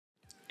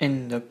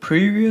In the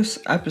previous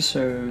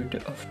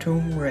episode of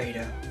Tomb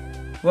Raider,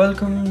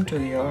 welcome to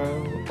the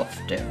Hour of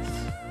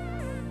Death.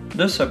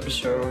 This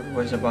episode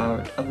was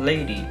about a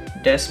lady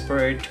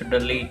desperate to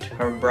delete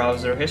her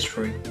browser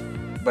history,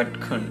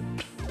 but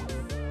couldn't.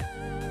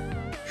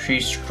 She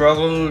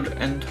struggled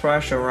and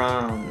thrashed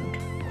around,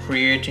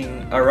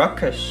 creating a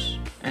ruckus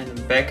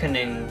and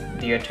beckoning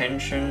the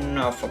attention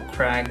of a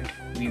cracked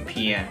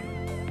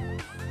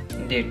VPN.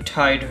 They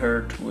tied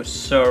her to a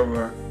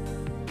server,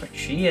 but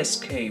she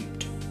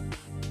escaped.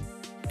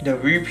 The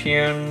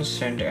VPN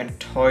sent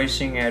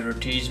enticing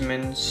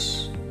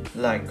advertisements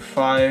like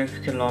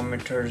 5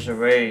 kilometers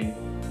away,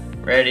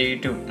 ready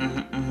to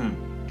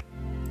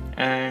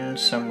and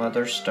some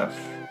other stuff,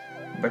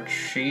 but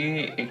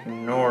she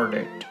ignored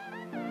it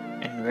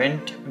and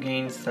went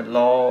against the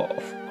law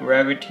of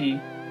gravity,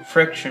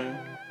 friction,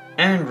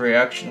 and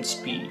reaction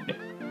speed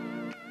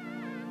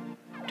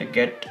to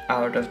get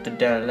out of the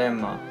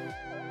dilemma.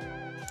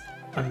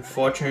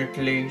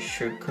 Unfortunately,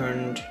 she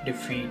couldn't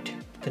defeat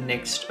the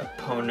next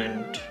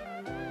opponent,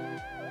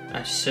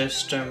 a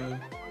system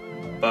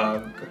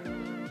bug.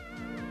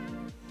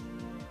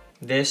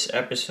 This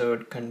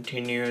episode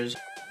continues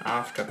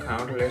after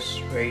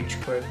countless rage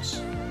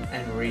quits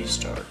and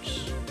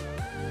restarts.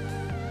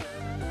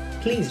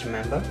 Please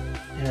remember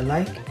that a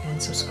like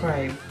and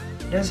subscribe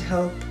does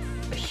help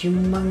a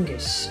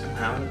humongous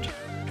amount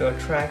to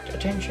attract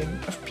attention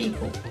of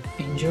people.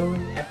 Enjoy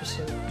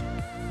episode.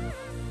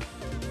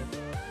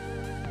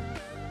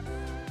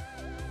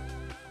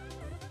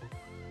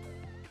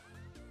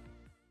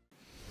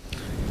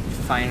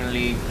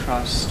 Finally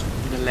crossed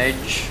the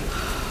ledge,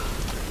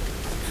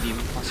 the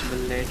impossible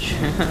ledge,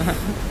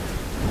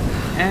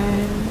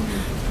 and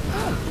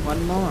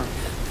one more.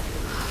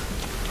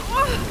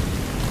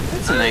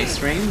 That's a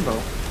nice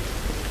rainbow.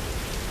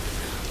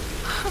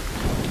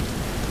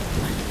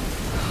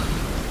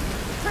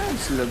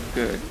 Clouds look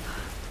good.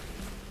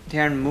 They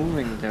aren't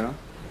moving though.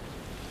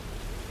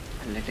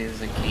 Well, it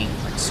is a game,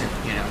 but soon,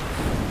 you know.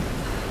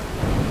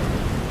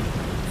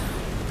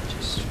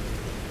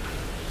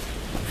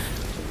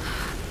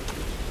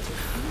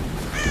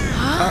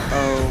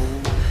 Uh-oh.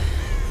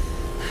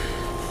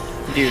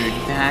 Dude,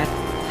 that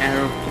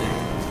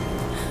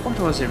aeroplane. What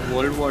was it,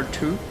 World War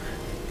II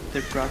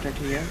that brought it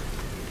here?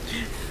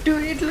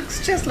 Dude, it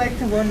looks just like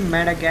the one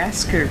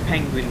Madagascar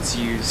penguins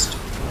used.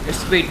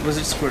 Wait, was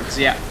it squirts?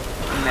 Yeah,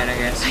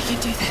 Madagascar. I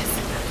can do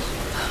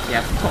this.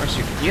 Yeah, of course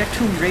you can. You're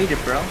Tomb Raider,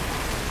 bro.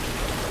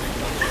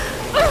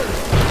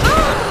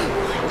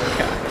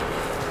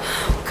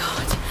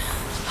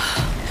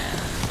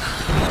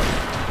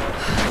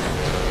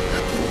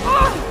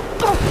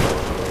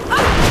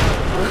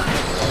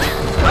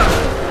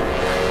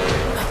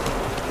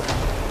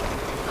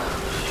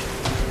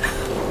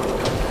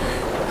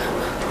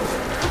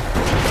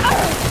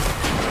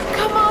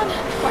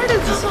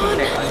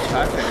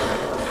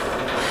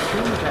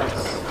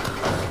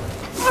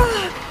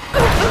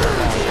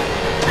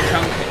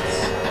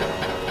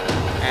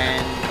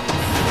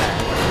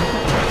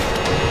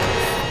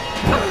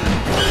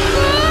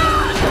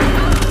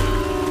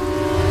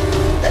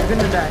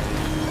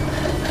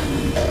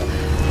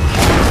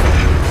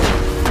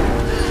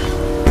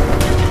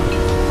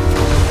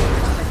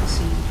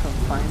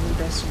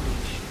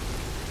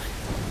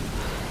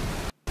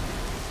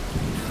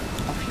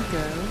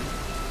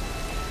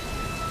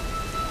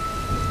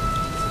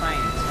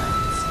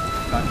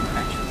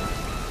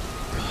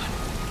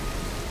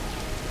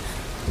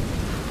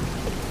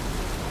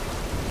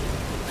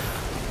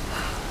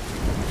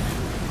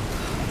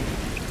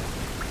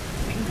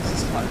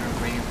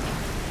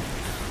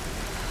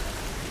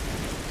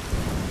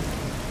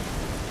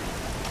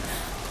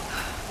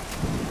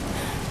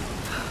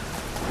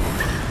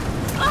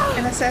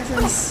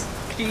 Assassin's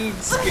Creed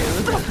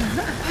skill.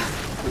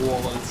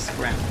 Wall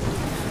scramble.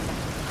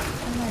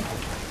 I like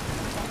it.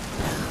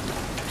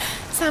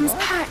 Sam's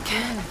pack.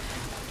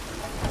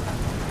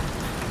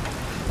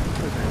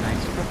 Those are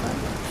nice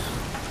profiles.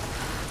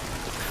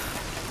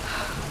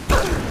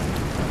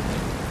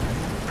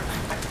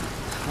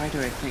 Why do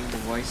I think the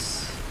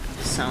voice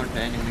sound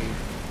enemy?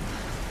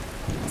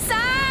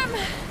 Sam!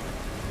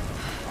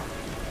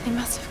 They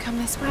must have come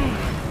this way.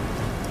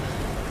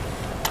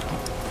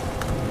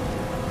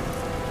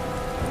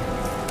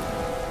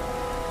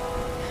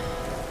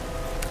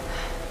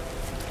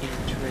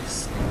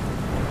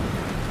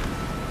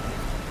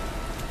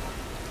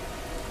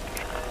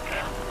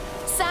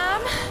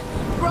 Sam?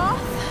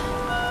 Roth?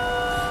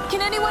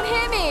 Can anyone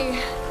hear me?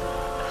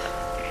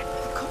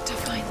 I've got to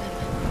find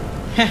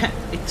them.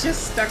 It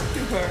just stuck to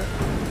her.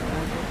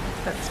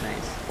 That's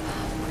nice.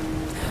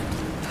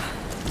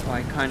 Oh,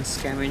 I can't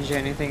scavenge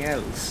anything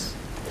else.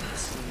 It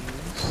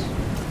seems.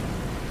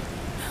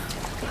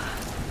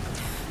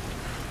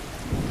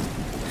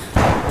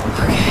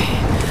 Okay.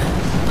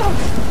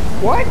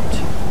 What?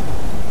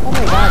 Oh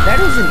my god, that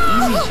was an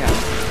easy jump.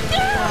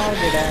 How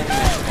did I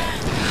miss that?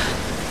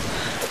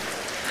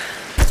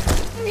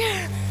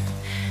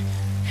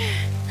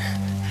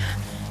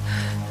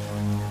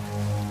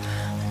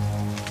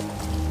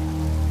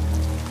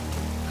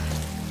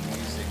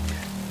 Music.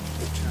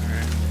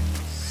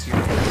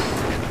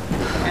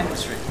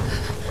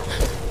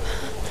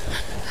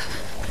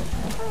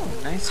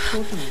 nice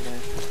totem there.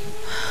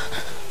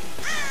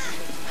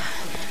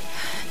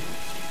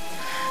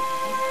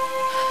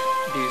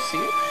 Do you see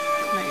it?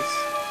 Nice.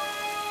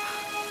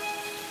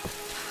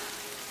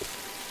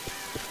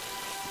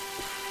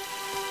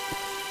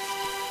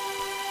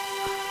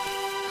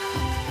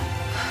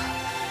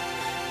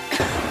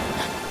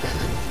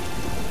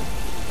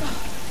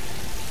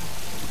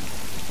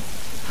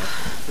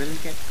 Will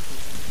get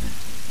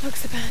cool.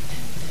 Looks abandoned.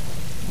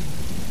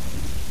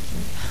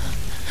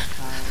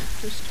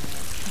 How to start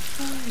a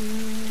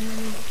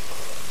fire.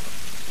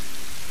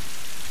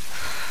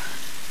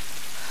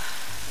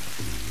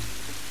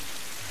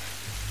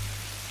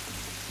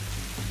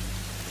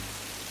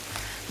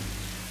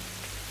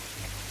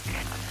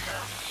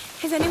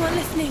 Is anyone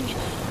listening?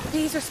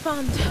 Please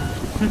respond.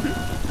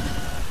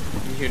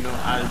 You know,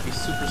 I'll be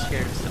super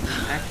scared if some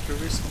actor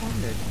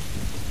responded.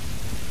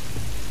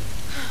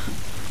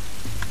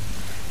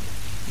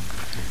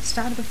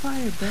 Start the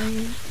fire,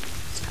 babe.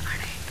 Start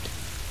it.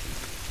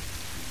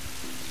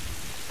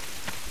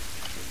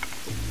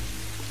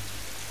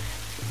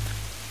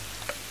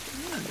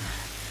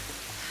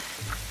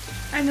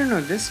 I don't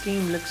know, this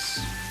game looks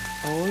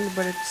old,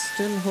 but it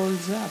still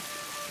holds up.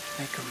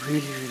 Like really,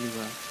 really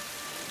well.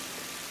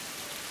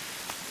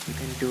 You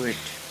can do it.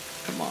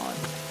 Come on.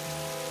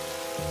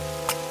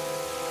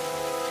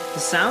 The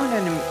sound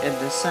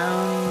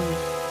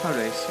how do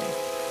I say?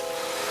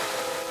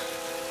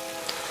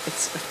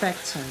 Its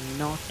effects are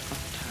not on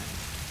time.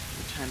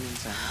 The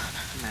timings are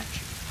not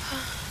matching.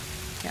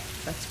 Yeah,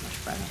 that's much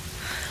better.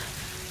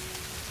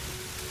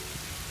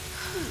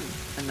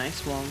 A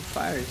nice warm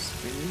fire is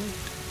really lit.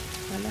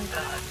 I like it.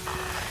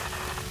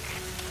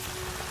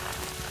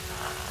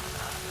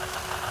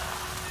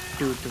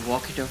 Dude, the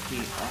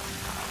walkie-talkie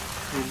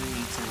really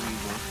needs a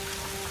rework.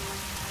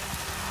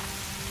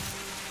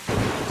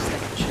 It's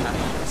like a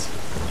challenge.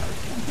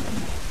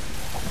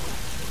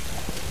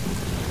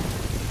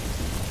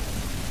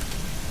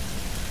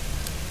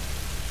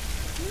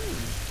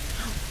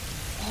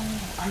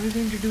 Are we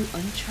going to do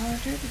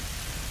Uncharted?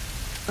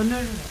 Oh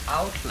no,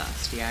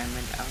 Outlast. Yeah, I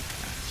meant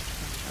Outlast.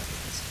 Uncharted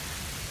is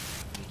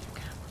video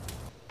camera.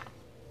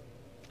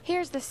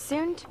 Here's the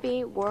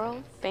soon-to-be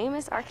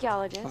world-famous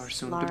archaeologist, Or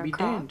soon Lara to be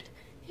Croft, dead.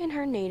 in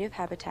her native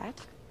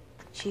habitat.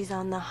 She's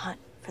on the hunt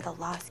for the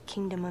lost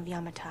kingdom of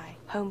Yamatai,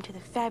 home to the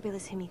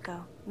fabulous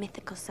Himiko,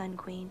 mythical Sun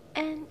Queen,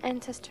 and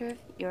ancestor of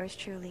yours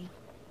truly.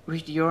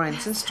 Wait, your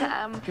ancestor?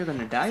 You're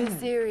gonna die then.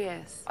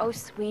 Serious. Oh,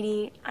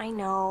 sweetie, I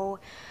know.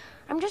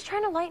 I'm just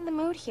trying to lighten the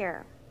mood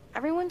here.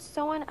 Everyone's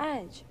so on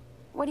edge.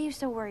 What are you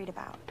so worried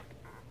about?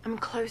 I'm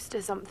close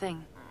to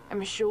something.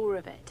 I'm sure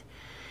of it.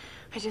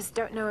 I just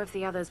don't know if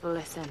the others will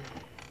listen.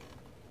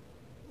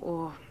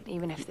 Or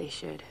even if they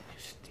should.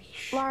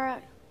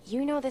 Lara,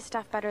 you know this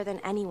stuff better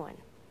than anyone.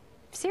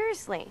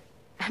 Seriously,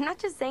 I'm not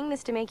just saying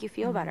this to make you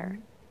feel better.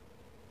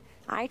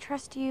 I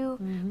trust you,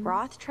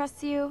 Roth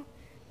trusts you.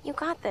 You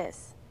got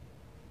this.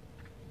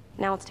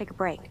 Now let's take a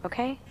break,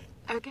 okay?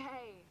 Okay.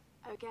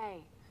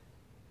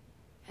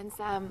 And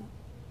Sam,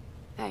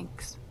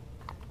 thanks.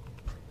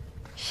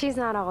 She's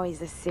not always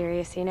this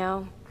serious, you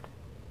know?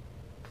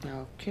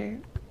 Okay.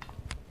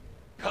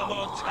 Come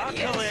on,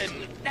 tackle it!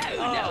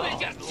 No,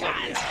 it's your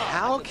chance!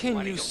 How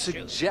can you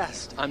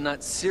suggest I'm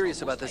not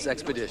serious about this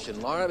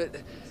expedition, Laura?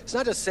 It's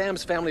not just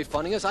Sam's family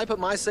funding us. I put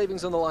my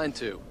savings on the line,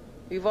 too.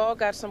 We've all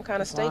got some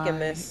kind of stake in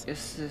this.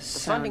 Is this The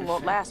funding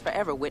won't last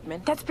forever,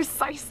 Whitman. That's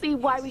precisely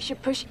why we should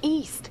push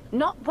east,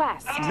 not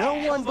west. No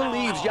one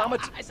believes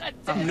Yamatai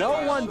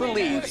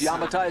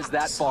is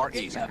that far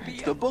east.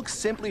 The books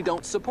simply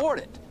don't support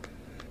it.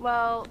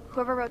 Well,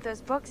 whoever wrote those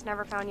books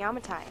never found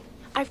Yamatai.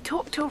 I've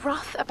talked to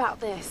Roth about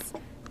this.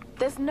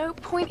 There's no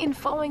point in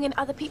following in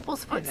other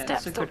people's that's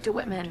footsteps, a good Dr.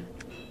 point. Whitman.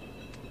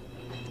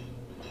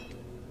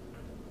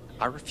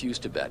 I refuse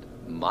to bet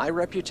my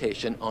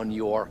reputation on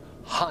your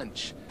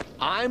hunch.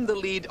 I'm the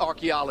lead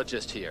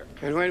archaeologist here.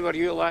 And when were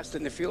you last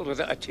in the field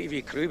without a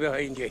TV crew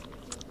behind you?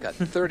 Got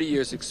 30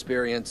 years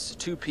experience,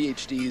 2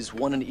 PhDs,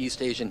 1 in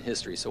East Asian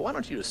history. So why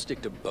don't you just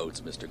stick to boats,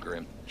 Mr.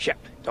 Grimm? Ship,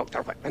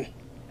 Dr. Whitman.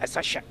 It's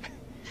a ship.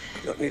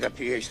 You don't need a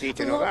PhD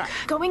to know Look, that.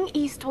 going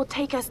east will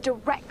take us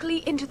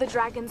directly into the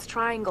Dragon's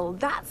Triangle.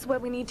 That's where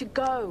we need to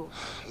go.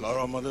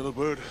 Lara, my little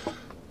bird.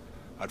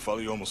 I'd follow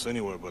you almost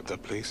anywhere, but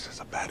that place has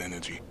a bad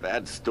energy.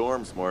 Bad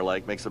storms, more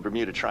like. Makes the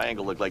Bermuda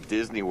Triangle look like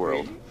Disney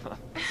World.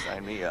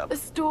 Sign me up. The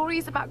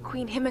stories about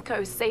Queen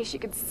Himiko say she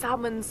could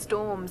summon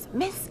storms.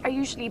 Myths are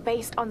usually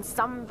based on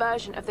some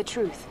version of the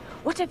truth.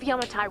 What if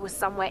Yamatai was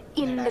somewhere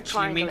in the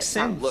triangle makes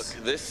itself? sense.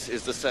 Look, this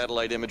is the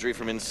satellite imagery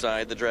from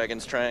inside the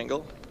Dragon's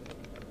Triangle.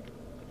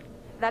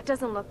 That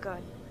doesn't look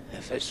good.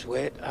 If it's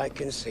wet, I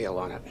can sail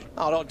on it.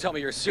 Oh, don't tell me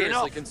you're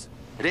seriously Enough.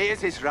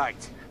 Reyes is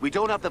right. We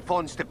don't have the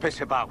funds to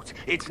piss about.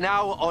 It's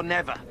now or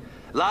never.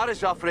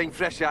 Lara's offering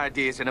fresh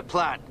ideas and a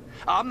plan.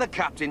 I'm the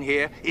captain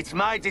here. It's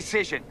my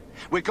decision.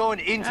 We're going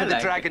into the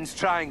Dragon's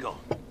Triangle.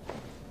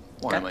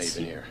 Why am I That's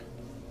even here?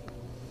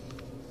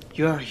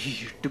 You're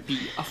here to be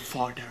a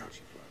fodder.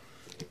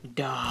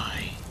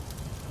 Die.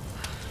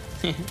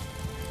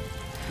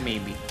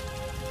 Maybe.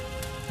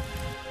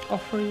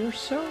 Offer your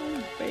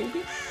soul,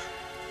 baby.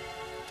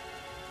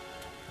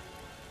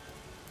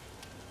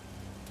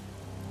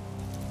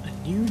 A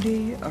new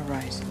day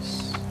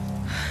arises.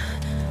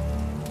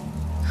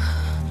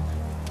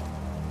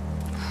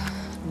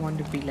 Want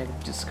to be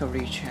like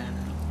Discovery Channel.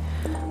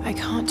 I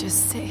can't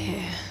just sit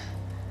here.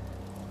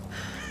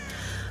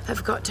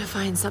 I've got to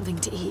find something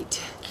to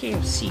eat.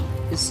 KFC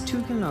is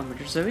 2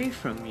 kilometers away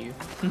from you.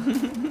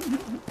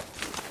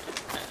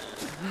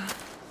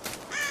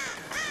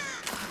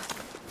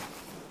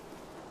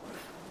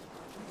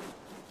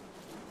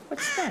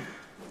 What's that?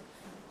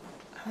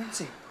 I wouldn't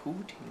say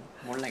hooting,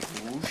 more like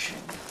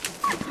whooshing.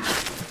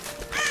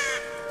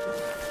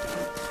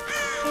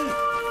 Hey,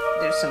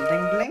 there's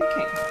something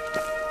blinking.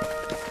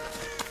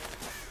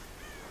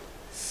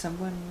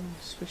 Someone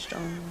switched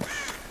on.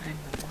 I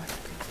know what.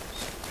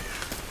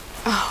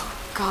 Oh,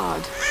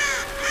 God.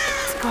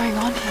 What's going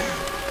on here?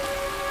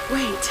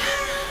 Wait.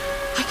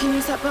 I can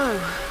use that bow.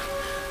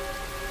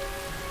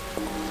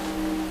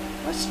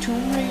 Was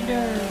Tomb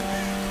Raider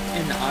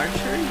in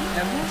archery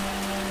ever?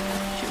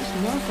 She was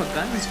more of a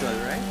guns girl,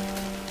 right?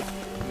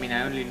 I mean,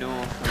 I only know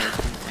of her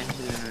from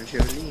Angelina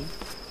Jolie.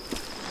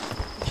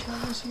 She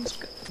always used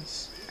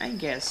guns. I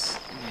guess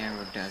an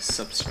arrow does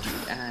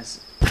substitute as.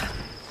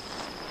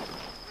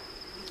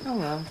 Oh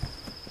well.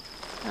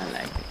 I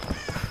like it.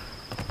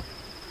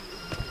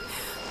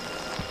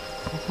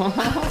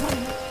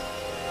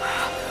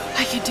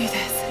 I can do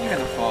this. You're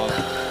gonna fall.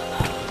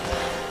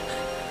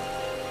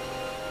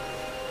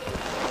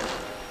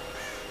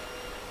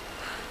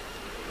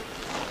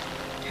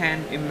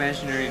 10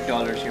 imaginary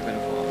dollars you're gonna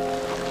fall.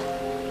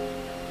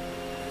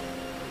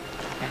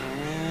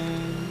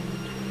 And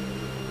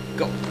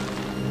go.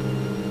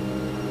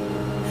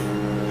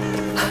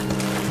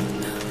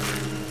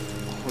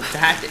 Oh,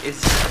 that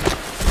is.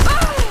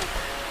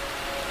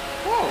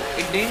 Whoa,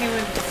 it didn't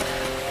even.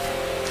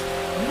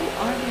 You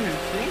aren't even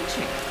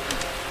flinching.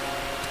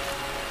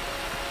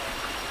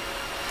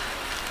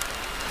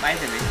 By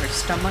the way, her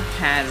stomach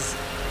has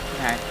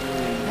that.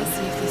 Let's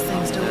see if this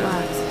thing still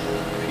works.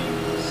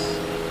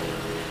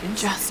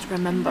 Just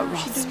remember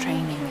Roth's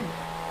training.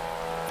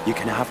 You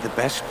can have the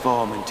best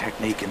form and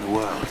technique in the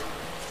world,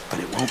 but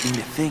it won't mean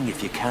a thing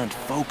if you can't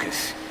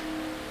focus.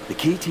 The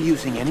key to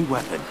using any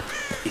weapon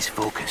is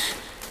focus.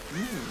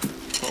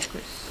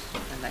 Focus.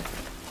 I like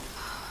it.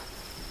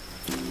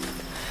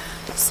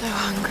 So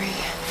hungry.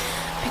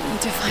 I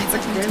need to find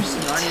something to There's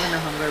eat. not even a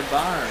hunger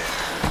bar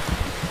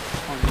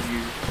on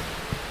you.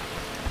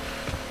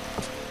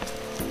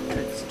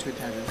 It's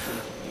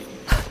 2020.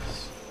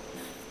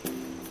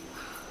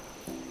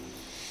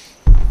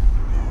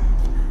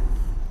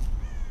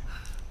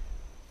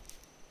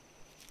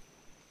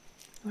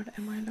 What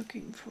am I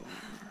looking for?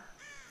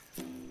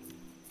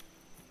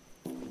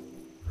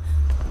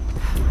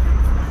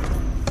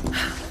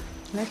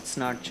 Let's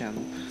not jump.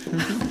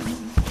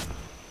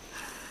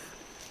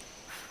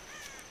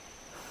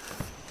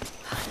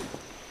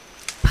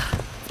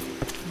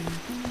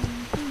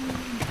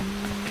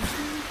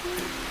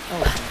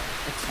 Oh,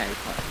 it's Harry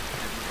Potter.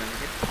 I'm gonna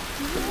get.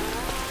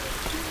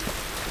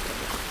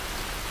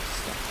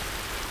 Stop.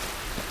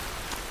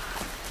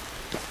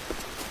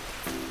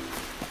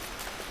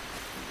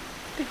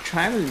 The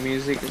tribal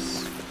music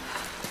is.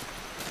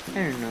 I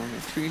don't know,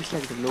 it feels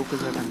like the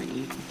locals are gonna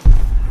eat me.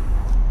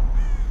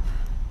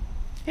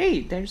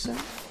 Hey, there's a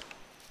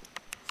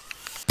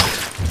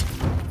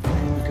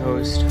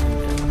ghost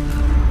hunter.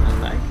 I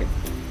like it.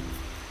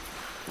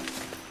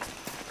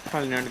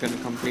 Probably not gonna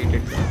complete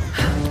it though.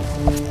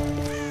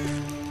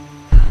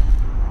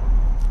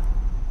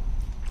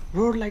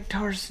 Roar like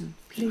Tarzan,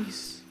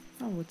 please.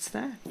 Oh, what's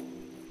that?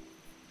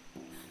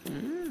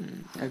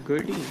 A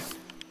goodie.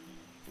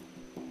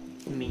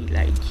 Me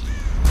like.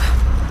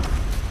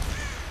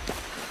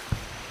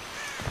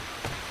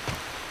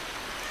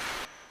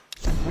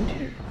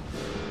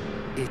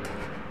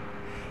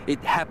 It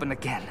happened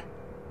again.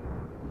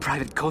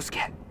 Private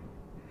Kosuke.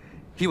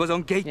 He was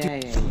on gate 2.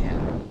 Yeah.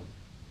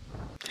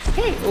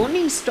 Hey,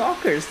 only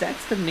stalkers.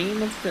 That's the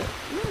name of the.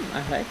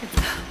 I like it.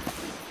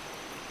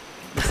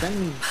 Does that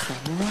mean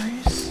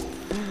samurais?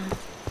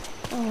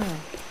 Oh,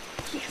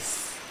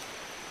 yes.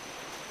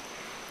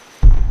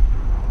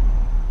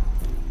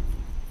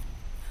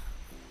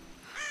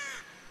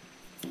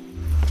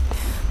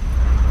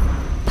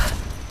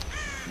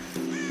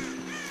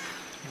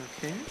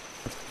 Okay.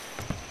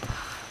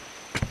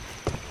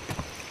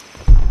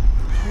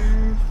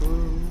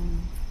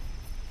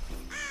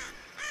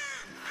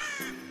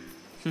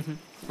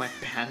 My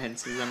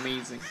balance is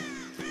amazing.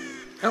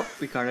 Oh,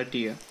 we got a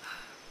deer.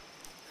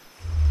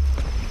 I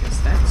guess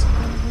that's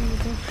probably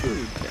the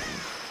food then.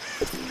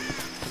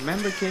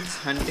 Remember kids,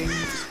 hunting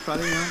is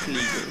probably not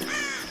legal.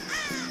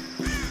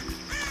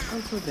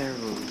 Also there are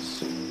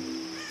rules.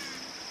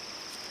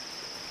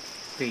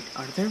 Wait,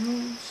 are there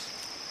rules?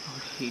 I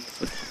would hate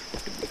for that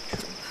to be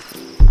true.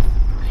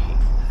 I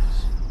hate rules.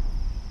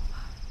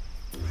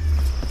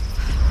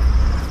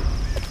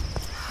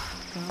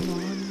 Come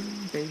on,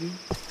 baby.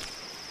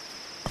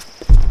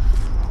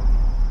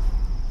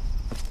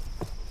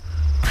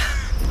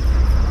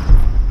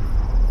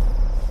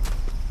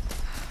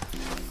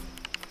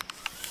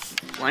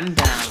 one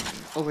down.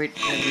 Oh wait,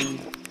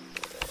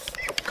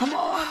 come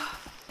on.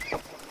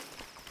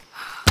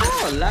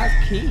 Oh,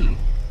 lucky.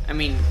 I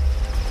mean,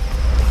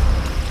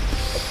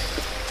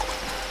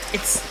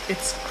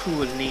 it's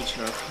cruel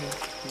nature, okay?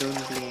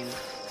 Don't blame.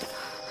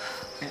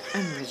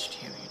 I'm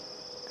vegetarian.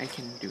 I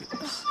can do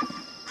this.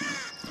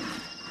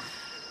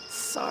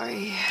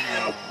 Sorry.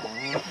 Oh,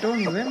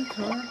 don't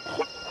whimper.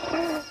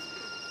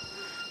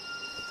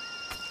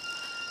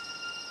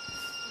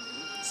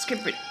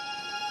 Skip it.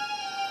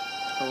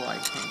 Oh, I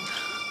can't.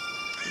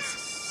 This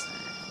is sad.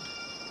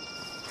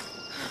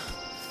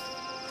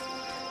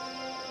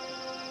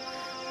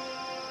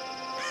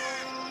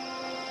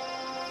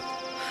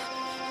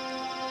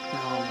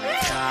 Oh my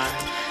god.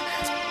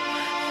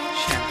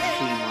 Channel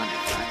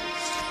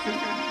demonetized.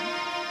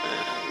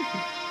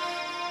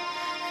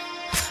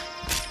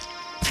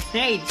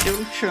 Hey,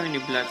 don't show any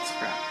blood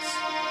sprouts.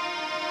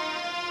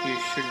 You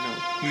should know,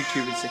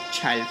 YouTube is a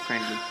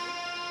child-friendly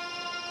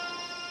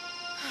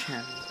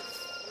channel.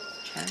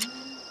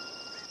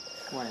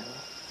 Whatever.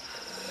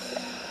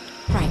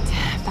 Right,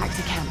 back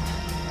to camp.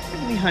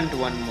 Let me hunt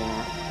one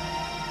more.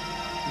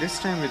 This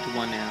time with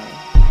one arrow.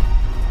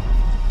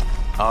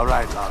 All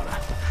right, Lara.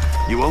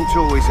 You won't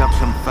always have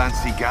some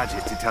fancy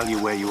gadget to tell you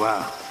where you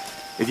are.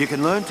 If you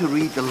can learn to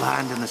read the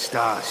land and the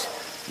stars,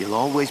 you'll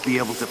always be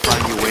able to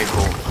find your way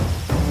home.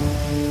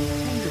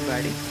 Thank you,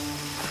 buddy.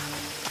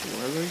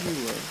 Wherever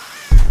you were.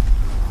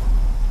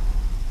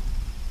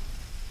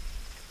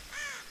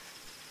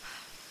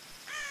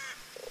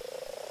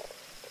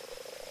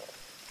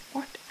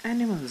 What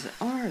animals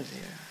are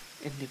there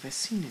in the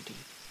vicinity?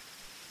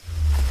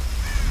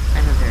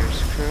 I know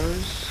there's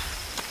crows,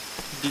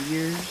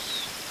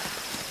 deers.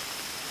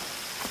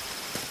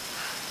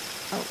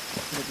 Oh,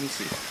 let me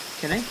see.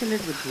 Can I kill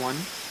it with one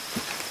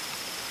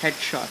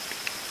headshot?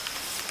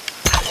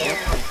 Yep,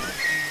 I can.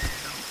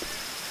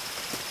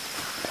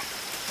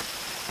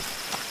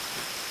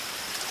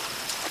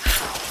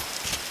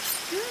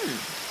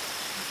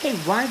 Hey,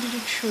 why did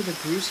it show the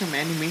gruesome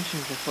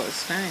animations the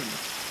first time?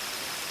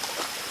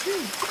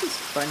 This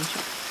bunch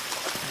of...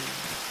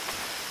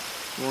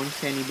 won't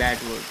say any bad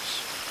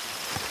words.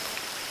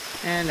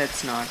 And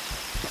let's not.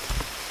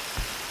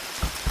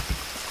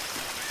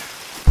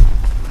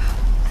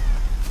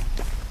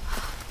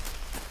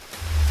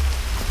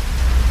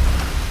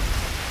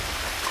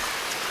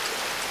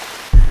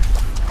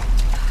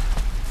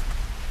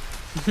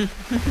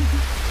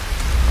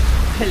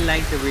 I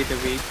like the way the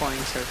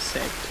waypoints are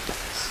set.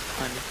 It's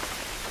funny.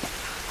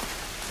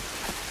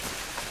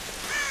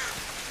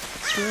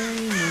 It's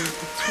raining,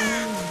 it's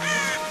raining.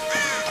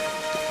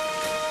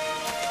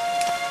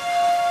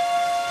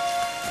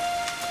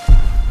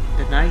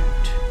 The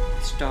night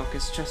stalk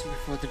is just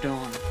before the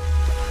dawn. The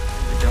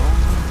dawn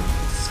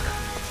is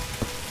coming.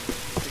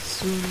 As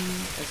soon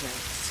as I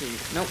see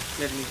it. Nope,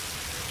 let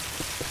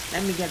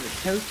me get the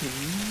token.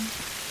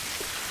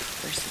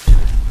 Where's the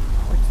token?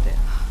 What's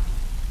there?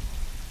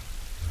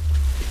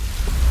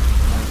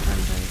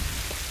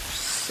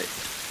 506.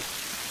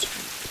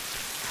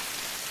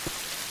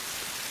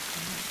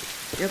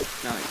 Yep,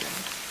 now I get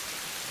it.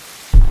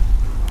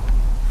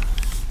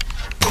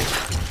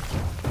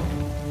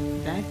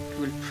 That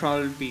will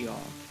probably be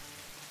all.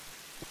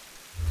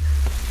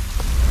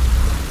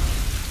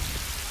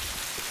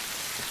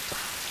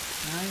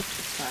 Right,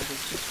 start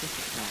is just with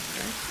it down,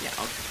 right? Yeah,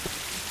 okay.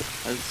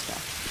 I'll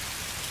stop.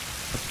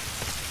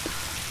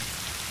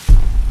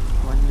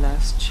 One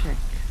last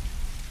check.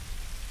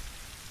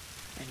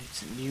 And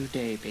it's a new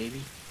day,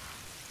 baby.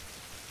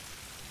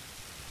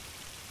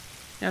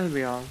 That'll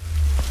be all.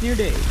 New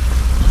day.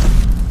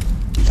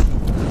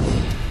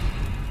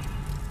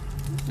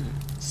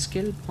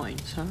 Skill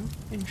points, huh?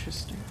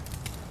 Interesting.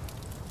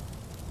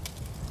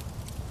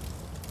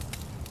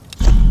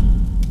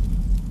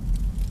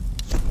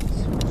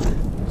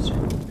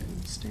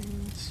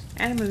 Instincts.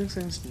 Animal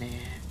instincts, nah.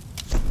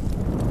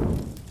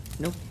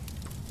 Nope.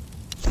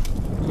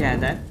 Yeah,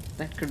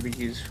 that could be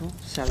useful.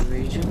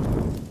 Salvaging.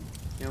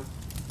 Nope.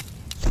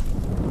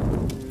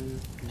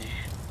 Nah.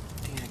 I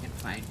think I can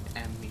find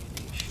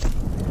ammunition.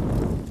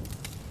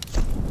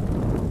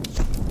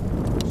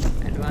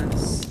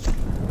 Advanced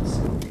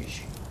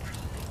salvaging.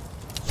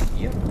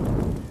 Yep.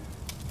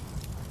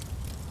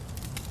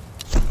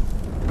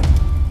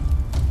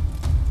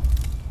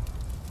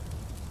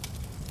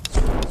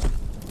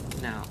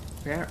 Now,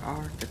 where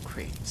are the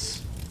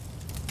crates?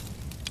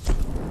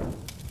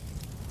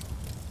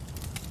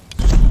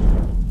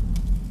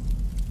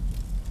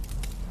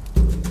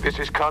 This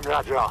is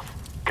Conrad Roth,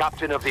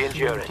 captain of the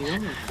Endurance.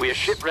 We are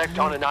shipwrecked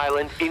on an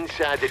island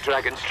inside the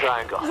Dragon's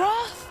Triangle.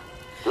 Roth!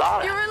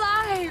 Lara! You're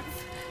alive!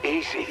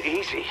 Easy,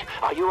 easy.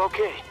 Are you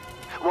okay?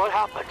 What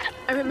happened?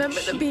 I remember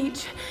the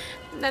beach.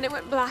 And then it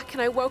went black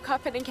and I woke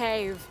up in a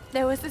cave.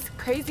 There was this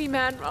crazy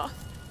man, Roth,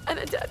 and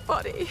a dead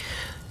body.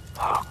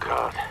 Oh,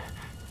 God.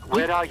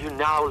 Where are you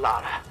now,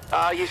 Lara?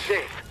 Are you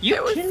safe?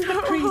 You killed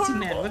the crazy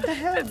man. What the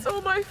hell? It's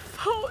all my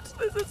fault.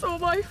 This is all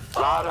my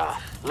fault. Lara,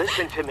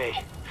 listen to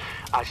me.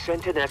 I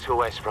sent an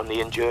SOS from the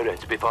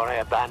Endurance before I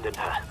abandoned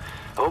her.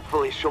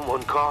 Hopefully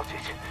someone caught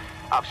it.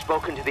 I've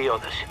spoken to the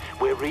others.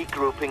 We're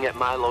regrouping at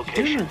my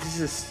location. Dude, this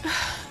is...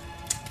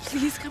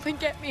 Please come and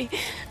get me.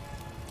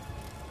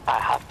 I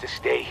have to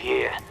stay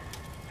here.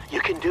 You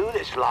can do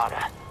this,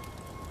 Lara.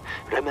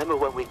 Remember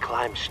when we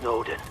climbed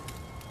Snowden?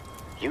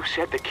 You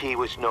said the key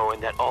was knowing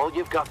that all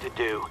you've got to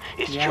do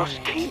is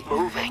just keep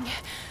moving.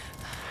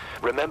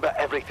 Remember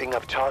everything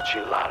I've taught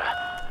you,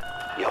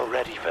 Lara. You're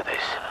ready for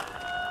this.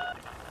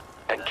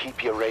 And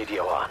keep your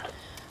radio on.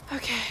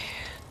 Okay.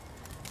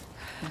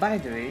 By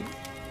the way,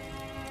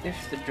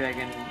 if the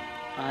Dragon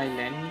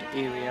Island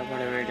area,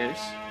 whatever it is,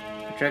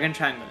 Dragon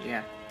Triangle,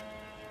 yeah,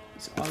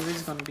 it's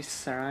always gonna be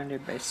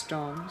surrounded by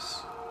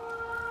storms.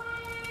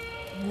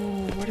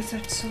 Oh, what is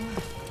that song?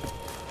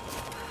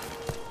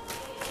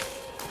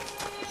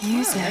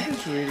 Use That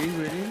is really,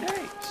 really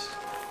nice.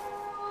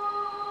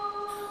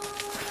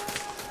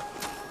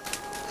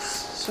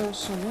 So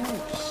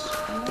nice.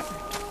 I love it.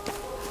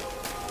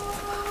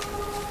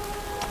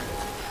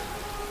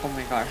 Oh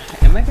my god,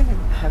 am I gonna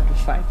have to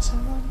fight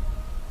someone?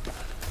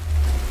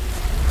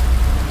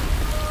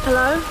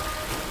 Hello?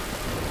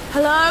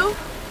 Hello?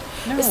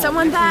 No, Is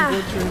someone we can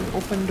there? go through an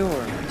open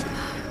door.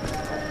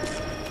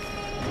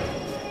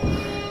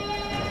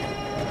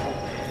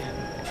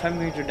 If I'm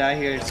going to die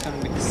here, it's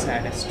gonna be the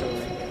saddest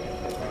story.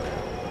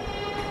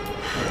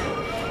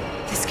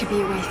 This could be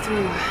a way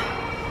through.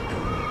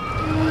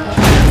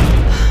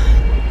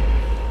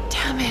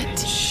 Damn it.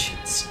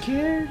 Shit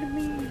scared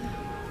me.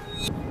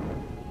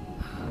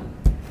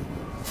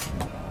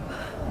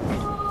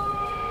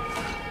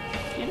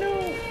 You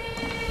know,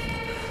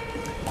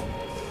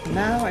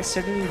 now I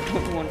suddenly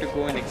don't want to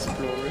go and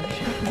explore.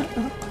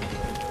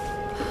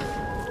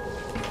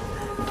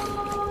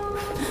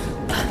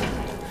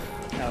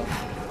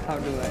 How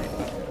do I?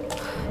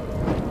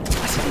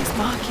 What are these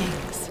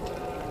markings?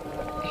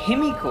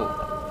 Himiko,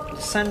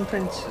 the Sun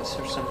Princess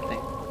or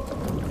something.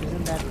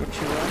 Isn't that what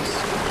she was?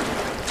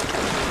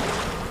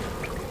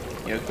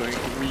 You're going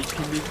to meet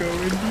Himiko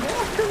in the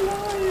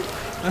afterlife!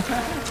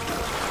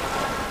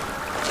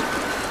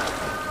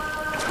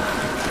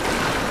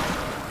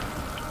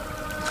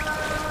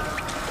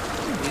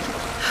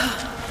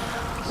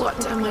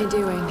 What am I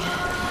doing?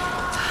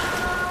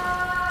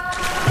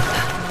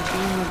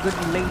 Being a good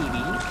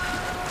lady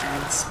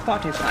and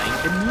Spotifying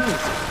the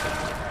music.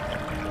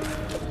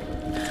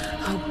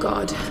 Oh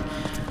God,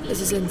 this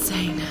is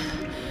insane.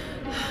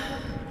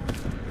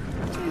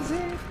 Is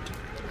it?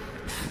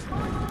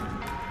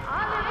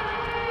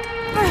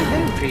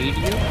 That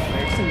radio?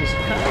 Where's the music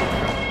coming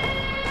from?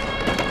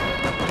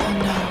 Oh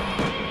no.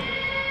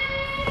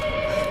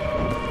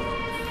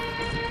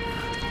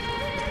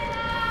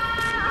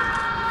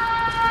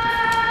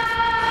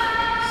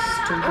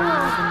 Still don't know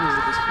where the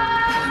music is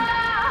coming from.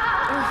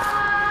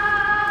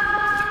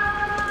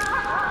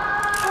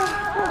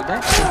 Oh,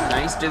 that's a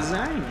nice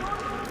design.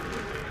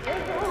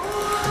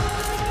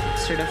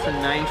 Instead of a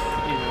knife,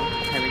 you know,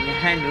 having a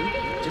handle,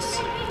 just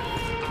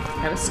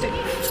have a stick.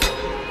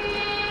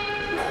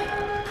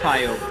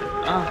 Pry open.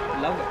 Ah,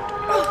 love it.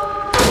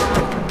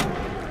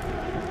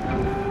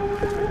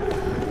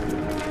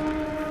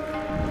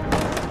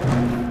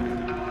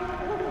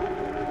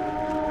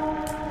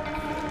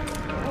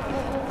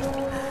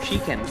 She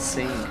can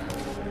sing.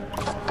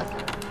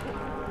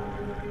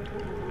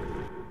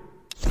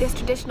 This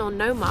traditional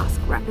no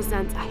mask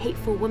represents a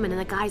hateful woman in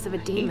the guise of a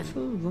demon.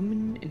 Hateful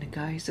woman in the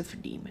guise of a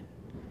demon.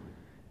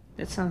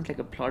 That sounds like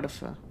a plot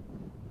of a...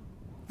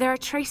 There are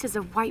traces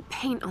of white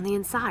paint on the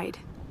inside.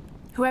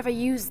 Whoever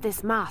used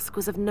this mask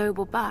was of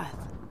noble birth.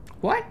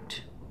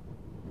 What?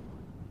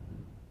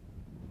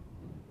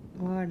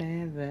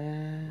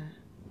 Whatever.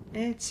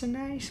 It's a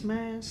nice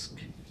mask.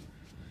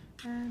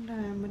 And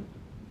I'm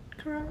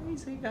a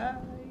crazy guy.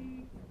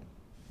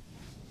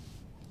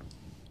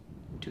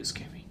 Too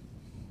scary.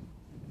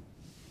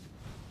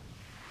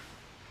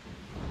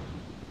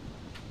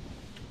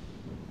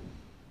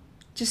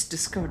 Just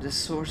discover the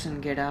source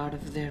and get out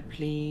of there,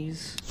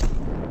 please.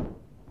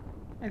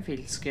 I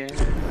feel scared.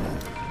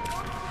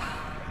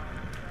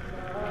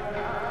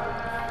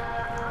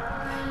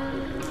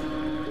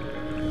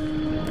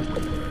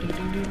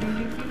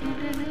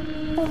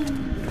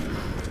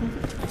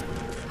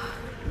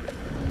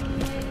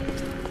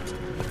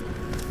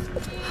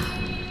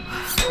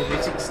 The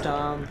music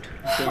stopped.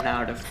 Get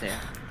out of there.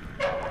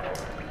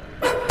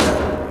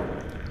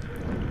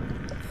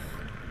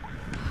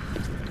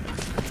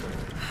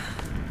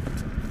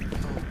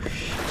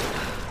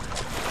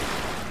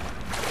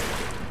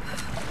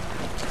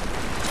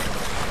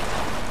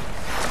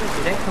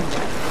 Did I come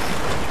back?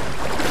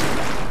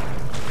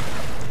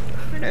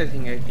 I don't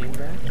think I came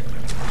back.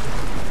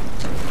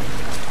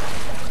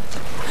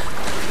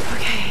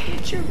 Okay.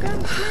 Get your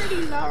guns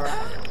ready, Laura.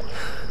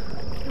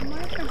 You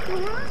might have to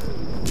run.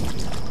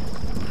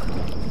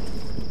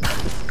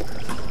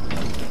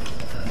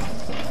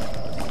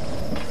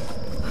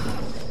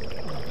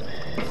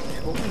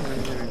 I hope I'm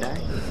not gonna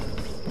die.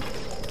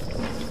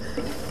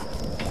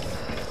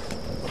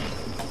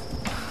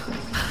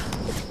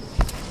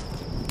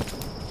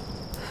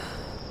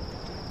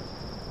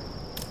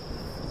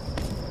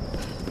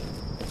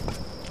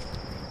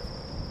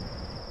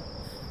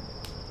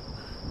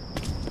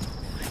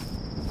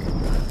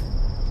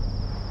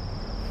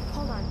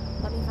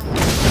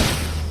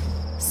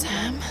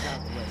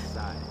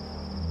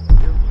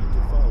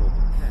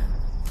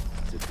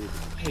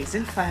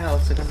 Isn't fire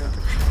also gonna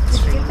attract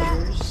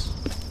strangers?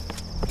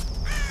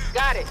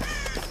 Got it.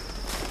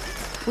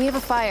 We have a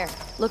fire.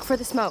 Look for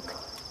the smoke.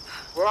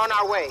 We're on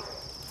our way.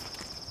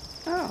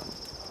 Oh.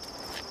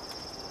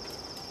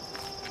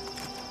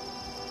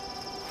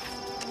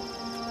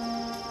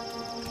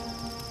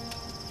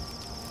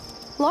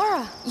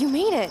 Laura, you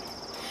made it.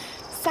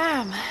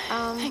 Sam,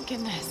 thank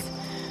goodness.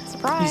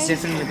 Surprise.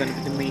 He's definitely gonna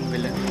be the main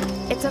villain.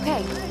 It's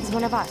okay. He's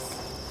one of us.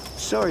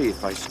 Sorry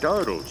if I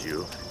startled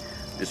you.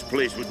 This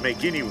place would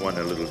make anyone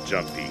a little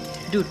jumpy.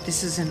 Dude,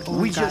 this is an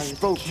old We guy just with a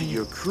spoke to cane.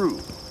 your crew.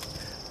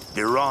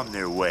 They're on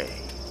their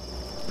way.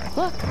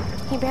 Look,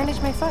 he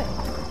bandaged my foot.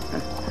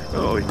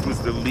 Oh, it was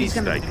the least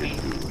gonna I kill could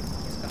him. do.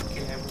 He's gonna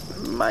kill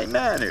him. My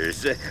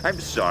manners. I'm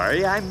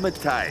sorry, I'm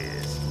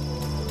Matthias.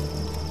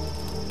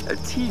 A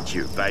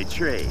teacher by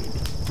trade.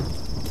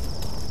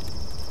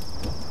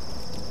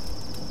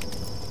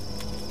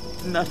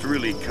 Not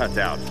really cut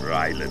out for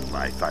island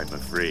life, I'm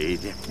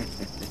afraid.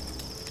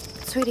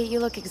 Sweetie, you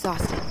look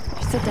exhausted.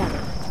 Sit down.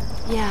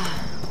 Yeah.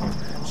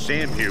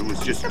 Sam here was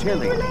just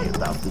telling me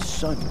about the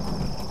Sun.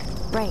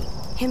 Right,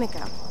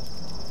 Himiko.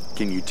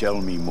 Can you tell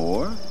me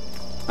more?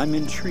 I'm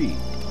intrigued.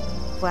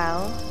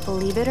 Well,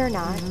 believe it or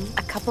not,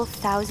 a couple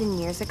thousand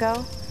years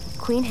ago,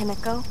 Queen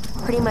Himiko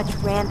pretty much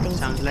ran things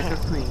Sounds in like a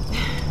Japan. queen.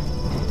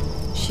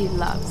 She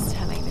loves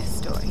telling this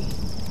story.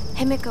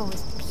 Himiko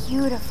was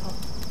beautiful,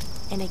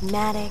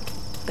 enigmatic,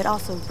 but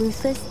also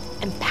ruthless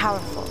and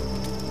powerful.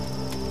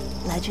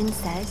 Legend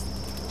says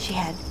she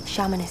had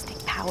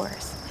shamanistic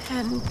powers.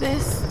 And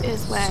this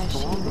is where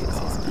she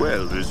loses.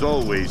 Well, there's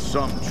always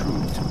some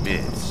truth to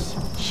myths.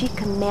 She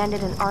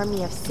commanded an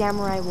army of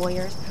samurai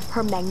warriors,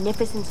 her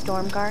magnificent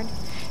storm guard.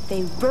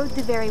 They rode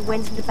the very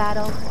winds into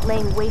battle,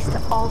 laying waste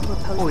to all who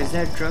opposed Oh, them. is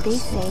that drugs? They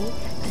say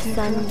the Is that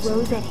sun drugs?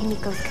 rose at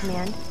Himiko's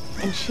command,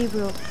 and she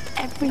ruled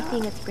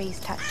everything its rays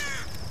touched,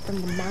 from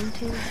the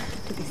mountains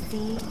to the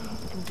sea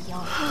and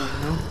beyond.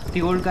 No,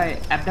 the old guy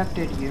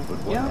abducted you. But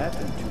what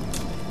happened to you?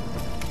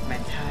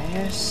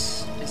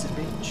 Matthias is a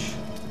bitch.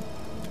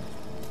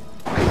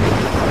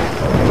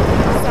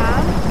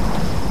 Sam?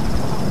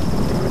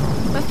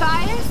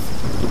 Matthias?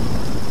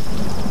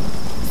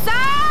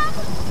 Sam!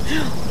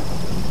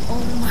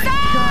 Oh my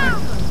Sam!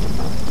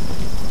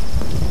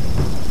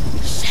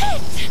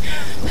 Shit!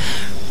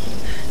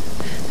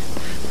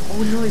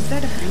 Oh no, is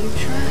that a bear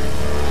trap?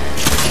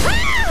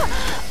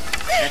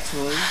 That's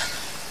worse.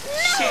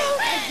 Shit,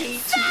 I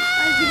hate you. I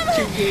hate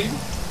you, game.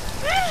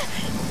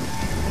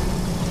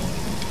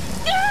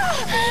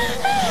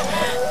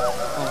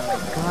 Oh my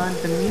god,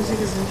 the music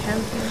isn't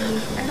helping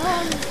me at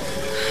all.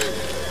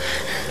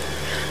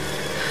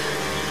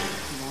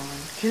 Come on,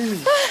 kill me.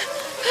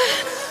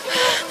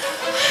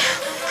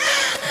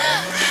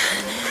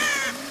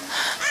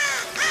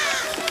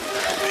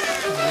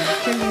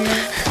 Kill me.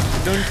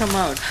 Don't come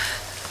out.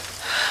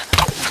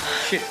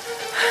 Shit.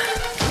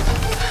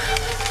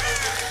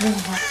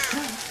 Come on.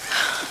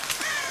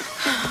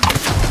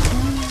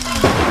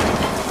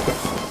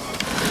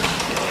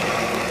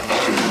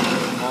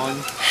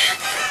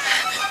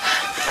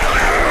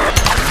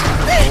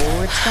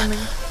 Oh, it's coming.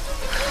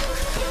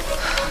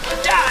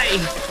 Die!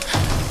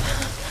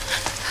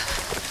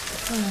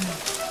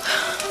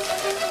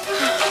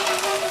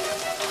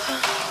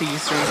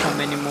 Please don't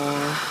come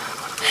anymore.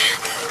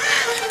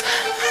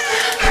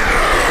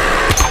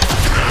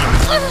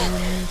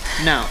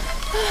 Now.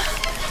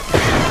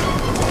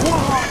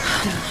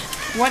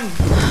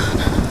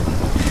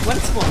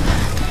 Once more.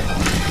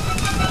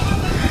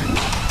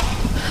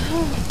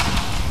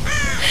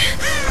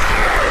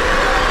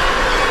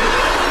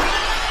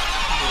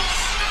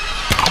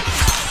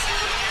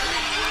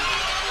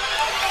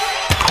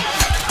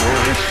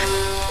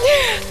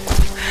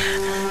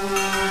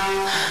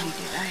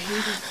 I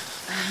hate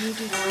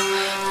it.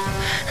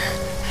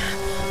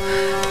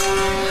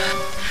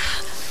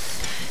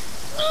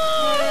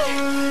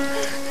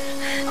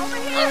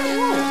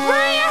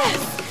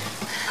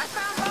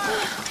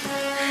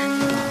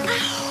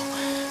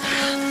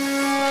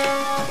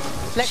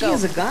 Let She go.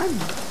 has a gun.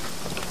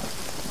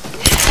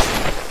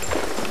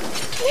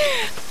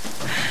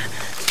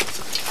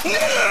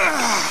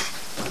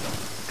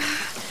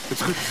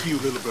 It's good to see you,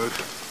 little bird.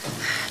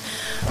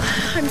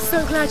 I'm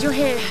so glad you're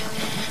here.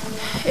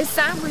 Is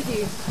Sam with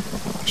you?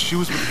 She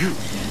was with you.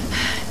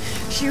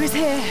 She was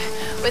here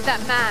with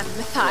that man,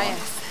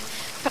 Matthias.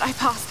 But I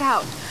passed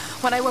out.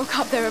 When I woke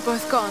up, they were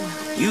both gone.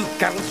 You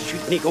girls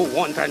should me go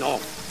wandering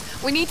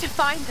off. We need to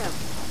find them.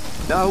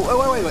 No,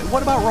 wait.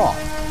 What about Raw?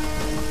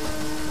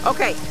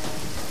 Okay,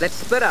 let's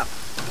split up.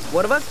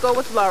 One of us go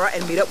with Laura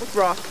and meet up with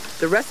Roth.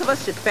 The rest of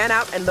us should fan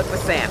out and look for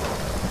Sam.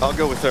 I'll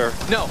go with her.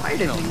 No,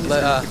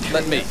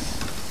 let me.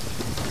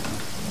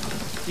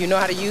 You know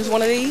how to use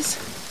one of these?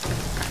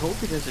 I hope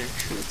he doesn't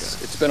shoot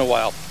us. It's been a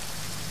while.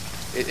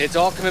 It's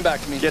all coming back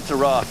to me. Get to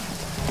Roth.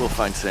 We'll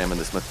find Sam and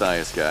this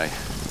Matthias guy.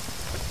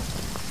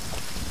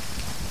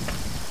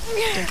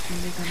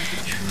 Definitely gonna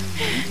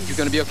betray me. You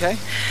gonna be okay?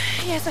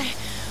 Yes, I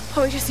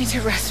probably just need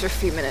to rest for a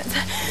few minutes.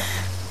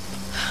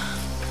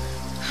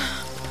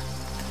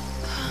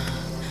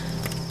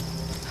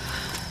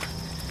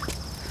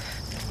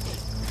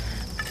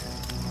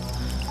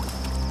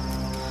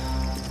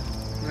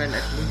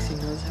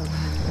 does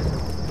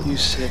have a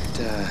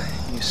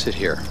You sit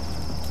here.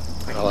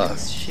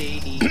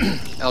 shady.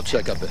 I'll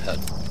check up ahead.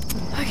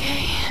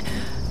 Okay.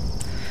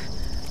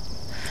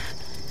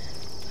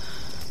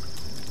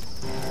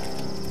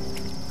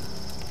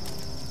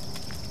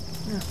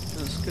 Yeah,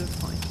 those skill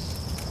points.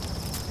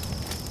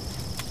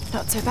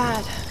 Not so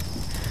bad.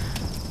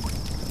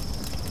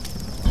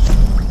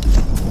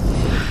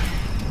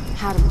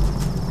 Had him.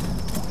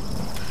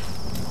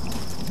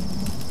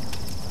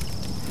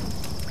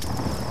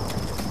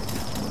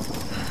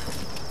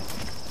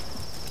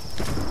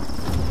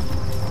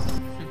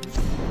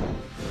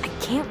 I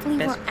can't believe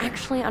we're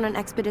actually on an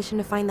expedition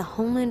to find the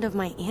homeland of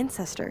my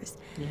ancestors.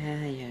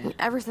 Yeah.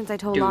 Ever since I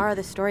told Dude, Lara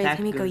the story of that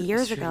Himiko girl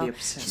years is really ago,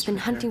 obsessed she's been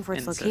with hunting her for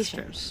its location.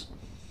 ancestors.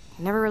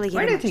 Never really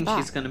Why gave do it you much think thought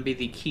she's gonna be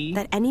the key?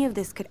 that any of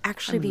this could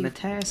actually be.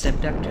 Matthias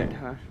abducted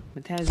her.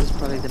 Matthias is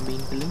probably the main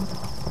villain.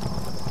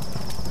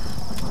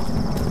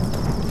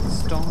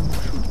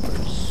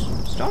 Stormtroopers.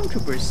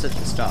 Stormtroopers is such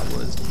a Star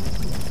Wars name.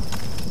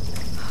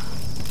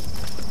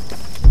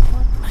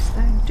 What must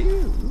I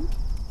do?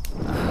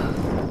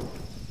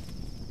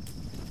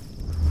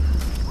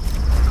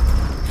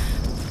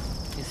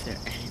 Is there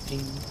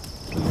anything?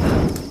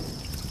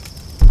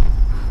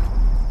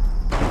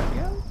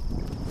 Yeah.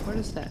 What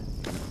is that?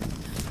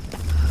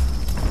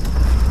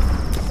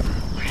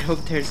 I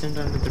hope there isn't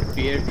another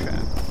bear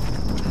trap.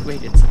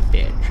 Wait, it's a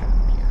bear trap,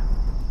 yeah.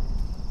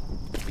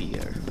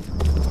 Beer.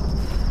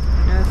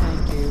 No,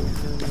 thank you.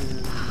 No.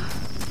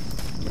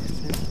 Yes,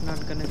 I'm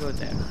not gonna go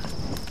there.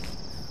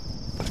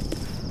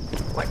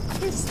 What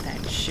is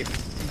that ship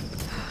thing?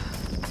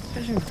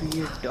 Such a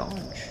weird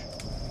dodge.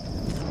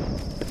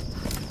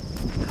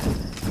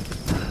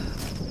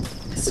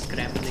 A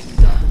scrambling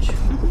dodge.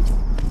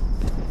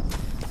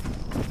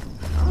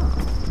 Oh.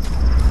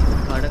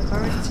 Got a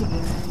currency,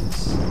 guys.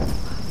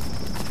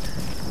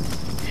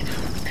 And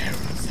our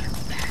arrows are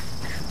back.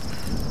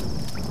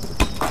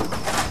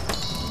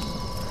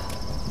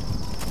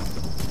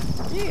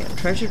 Yeah,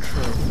 treasure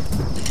trove.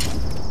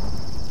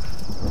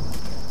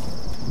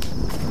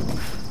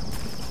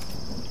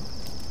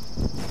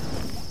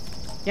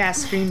 Yeah,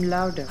 scream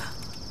louder.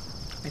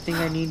 I think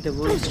I need the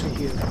wolves to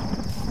hear.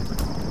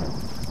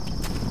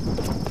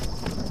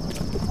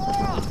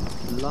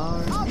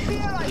 Large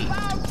I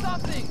found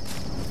something!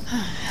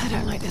 I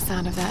don't like the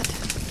sound of that.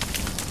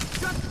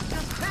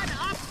 Just head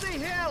up the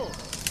hill!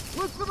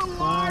 Look for the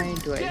Why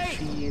large do I gate!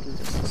 feel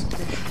the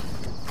suspicion?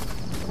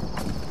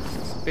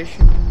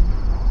 Suspicion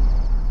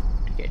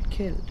to get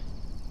killed.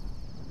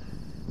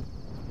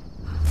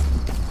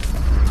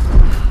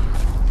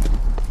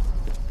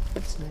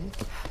 That's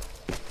nice.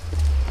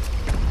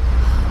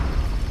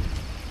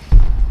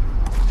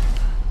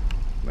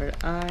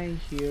 But I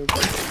hear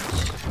birds.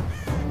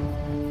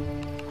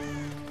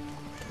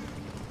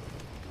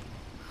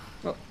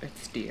 Oh,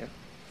 it's deer.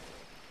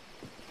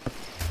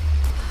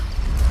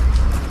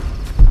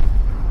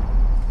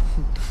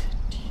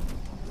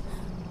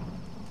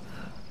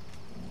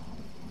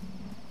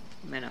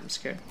 Man, I'm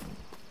scared.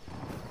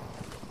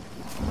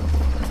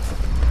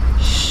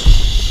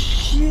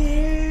 Shit!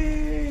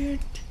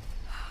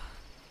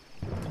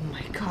 Oh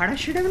my god, I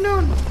should have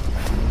known!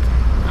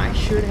 I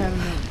should have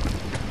known.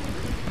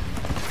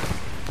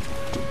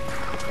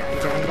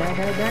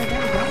 Die.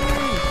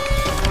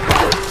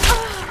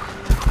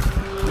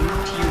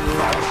 Eat you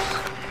rocks.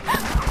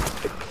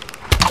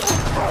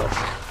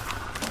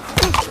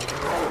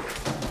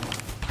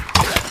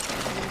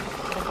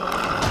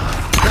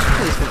 That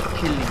place will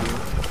kill you.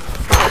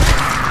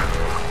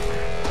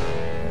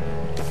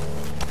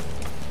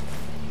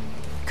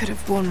 Could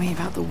have warned me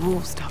about the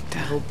wolves, Doctor.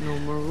 I hope no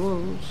more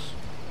wolves.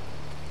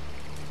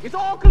 It's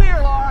all clear,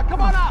 Laura!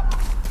 Come on up!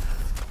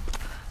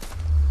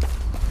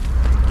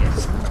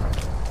 Guess not.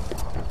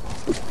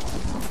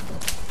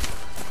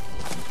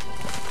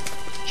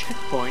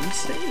 Checkpoint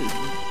saved.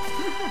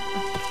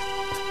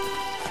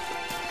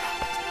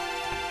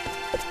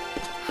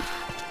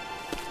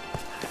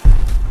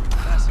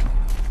 Fascinating.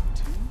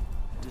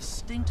 Two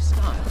distinct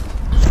styles.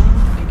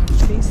 I can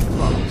face the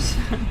box.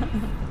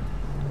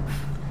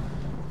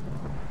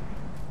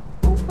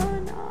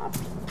 Open up.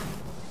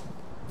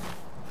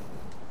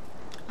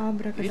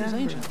 It is Abracadabra.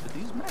 ancient, but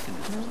these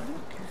mechanisms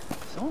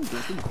someone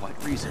built them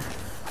quite recently.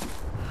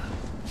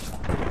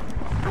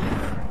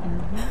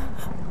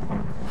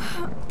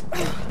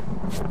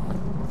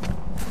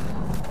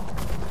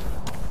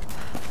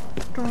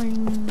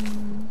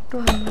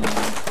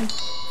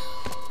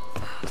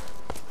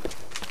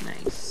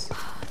 Nice.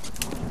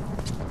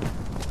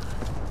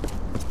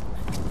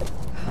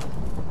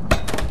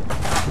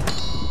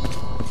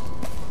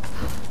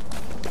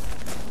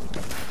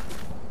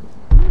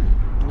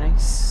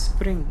 Nice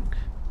spring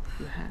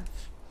you have.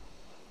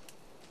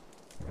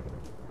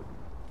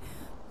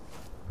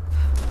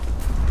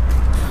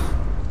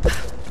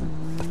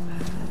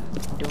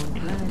 Don't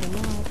lie a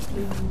lot,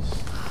 please.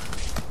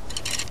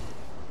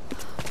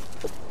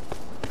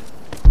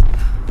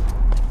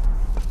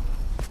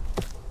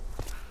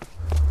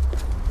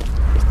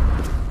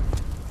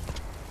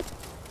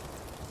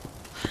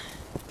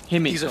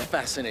 Himiko. These are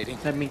fascinating.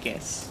 Let me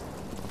guess.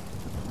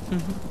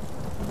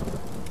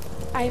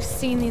 I've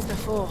seen these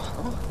before.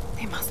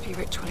 They must be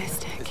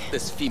ritualistic.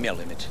 This female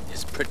image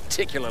is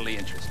particularly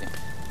interesting.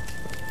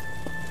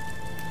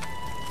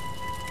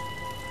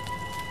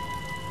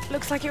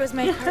 Looks like it was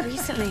made quite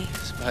recently.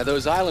 By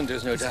those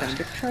islanders, no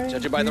doubt.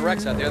 Judging by the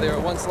wrecks out there, they were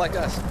once like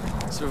us.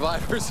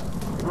 Survivors.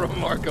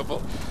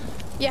 Remarkable.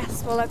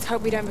 Yes, well, let's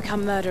hope we don't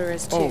become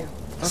murderers, too. Oh,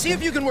 okay. See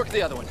if you can work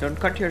the other one. Don't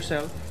cut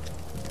yourself.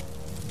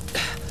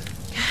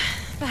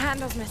 The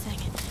handle's missing.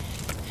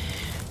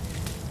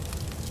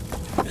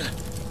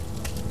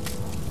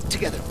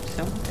 Together.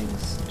 Something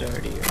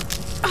sturdier.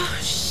 Oh,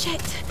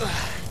 shit.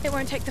 It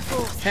won't take the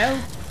force. Help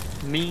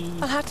me.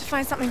 I'll have to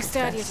find something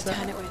sturdier to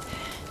turn it with.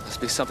 Must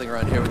be something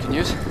around here we can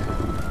use.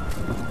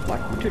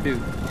 What to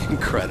do?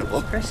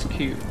 Incredible. Press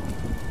Q.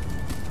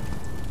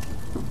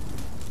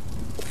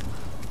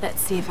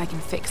 Let's see if I can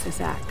fix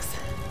this axe.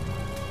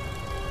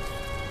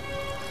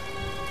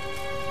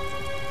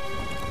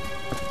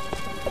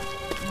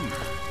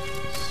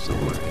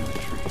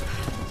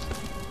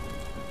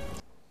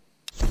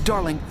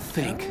 Darling,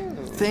 think.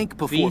 Think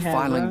before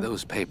filing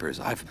those papers.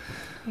 I've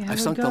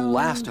sunk the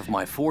last of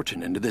my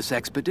fortune into this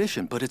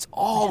expedition, but it's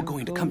all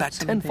going to come back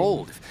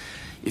tenfold.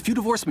 If you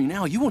divorce me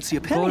now, you won't see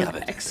a penny of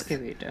it.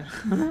 Excavator.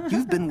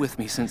 You've been with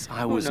me since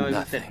I was Who knows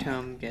nothing. if the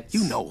term gets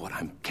You know what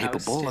I'm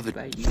capable of.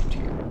 by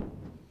YouTube.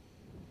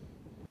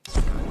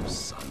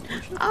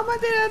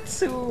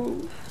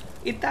 Amaterasu!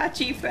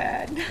 Itachi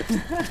fan!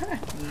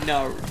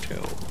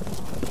 Naruto.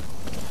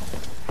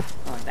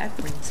 Oh, that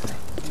brings back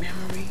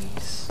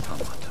memories.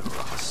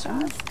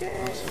 Sasuke!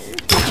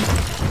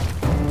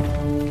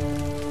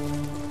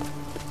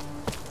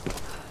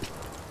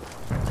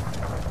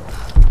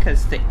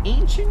 Because the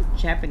ancient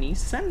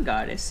Japanese sun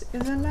goddess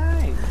is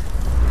alive.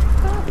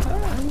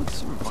 Why would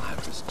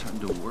survivors turn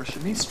to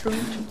worship these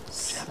strange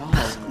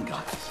Japanese sun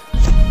goddess?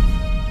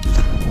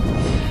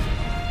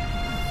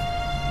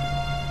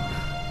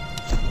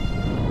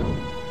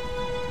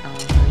 I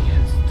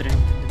have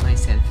strengthened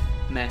myself,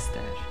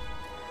 master.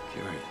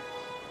 Curious.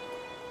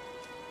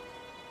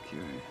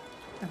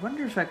 I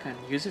wonder if I can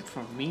use it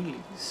for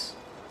melees.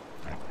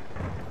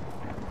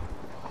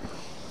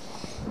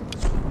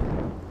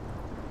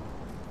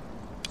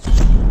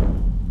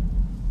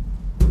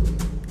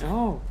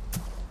 Oh.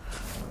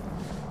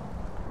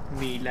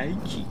 Me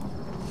likey.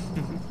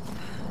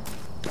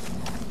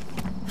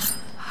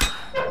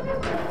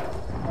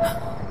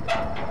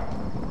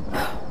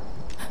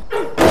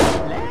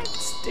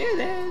 Let's do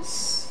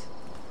this.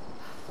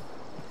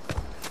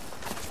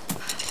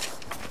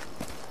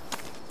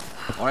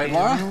 All right,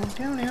 Laura.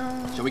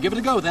 Shall we give it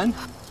a go then?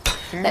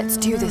 Let's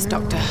do this,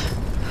 Doctor.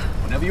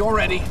 Whenever you're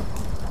ready.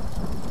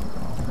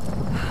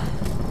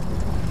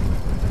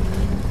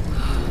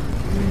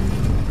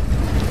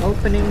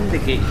 Opening the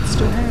gates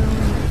to hell.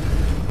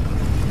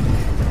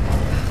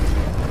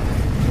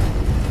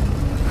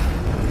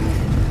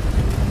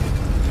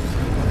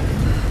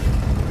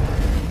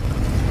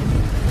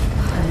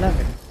 I love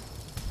it.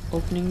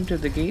 Opening to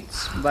the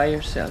gates by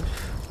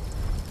yourself.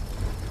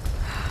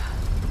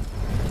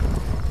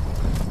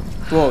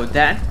 Whoa,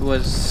 that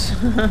was...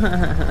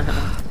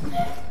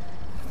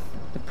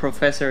 The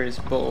professor is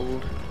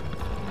bold.